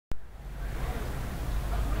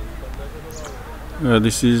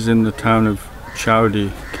This is in the town of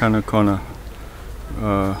Chaudi, Canacona.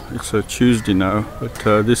 It's a Tuesday now, but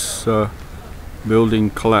this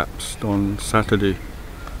building collapsed on Saturday,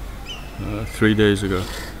 3 days ago,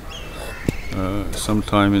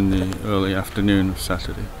 sometime in the early afternoon of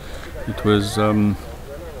Saturday. It was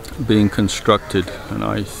being constructed, and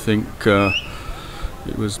I think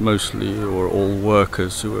it was mostly or all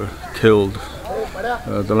workers who were killed.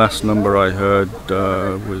 The last number I heard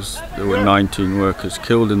was there were 19 workers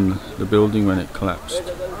killed in the building when it collapsed.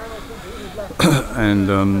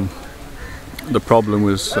 And the problem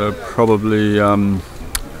was probably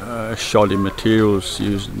shoddy materials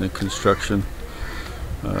used in the construction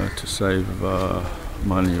to save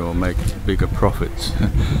money or make bigger profits,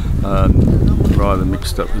 rather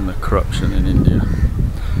mixed up in the corruption in India.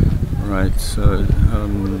 Right, so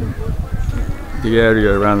the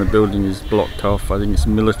area around the building is blocked off. I think it's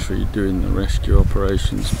military doing the rescue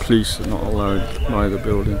operations. Police are not allowed by the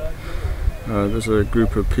building. There's a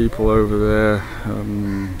group of people over there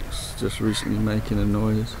just recently making a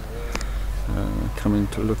noise, coming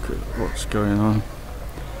to look at what's going on.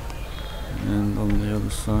 And on the other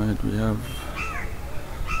side we have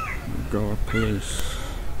the Goa Police.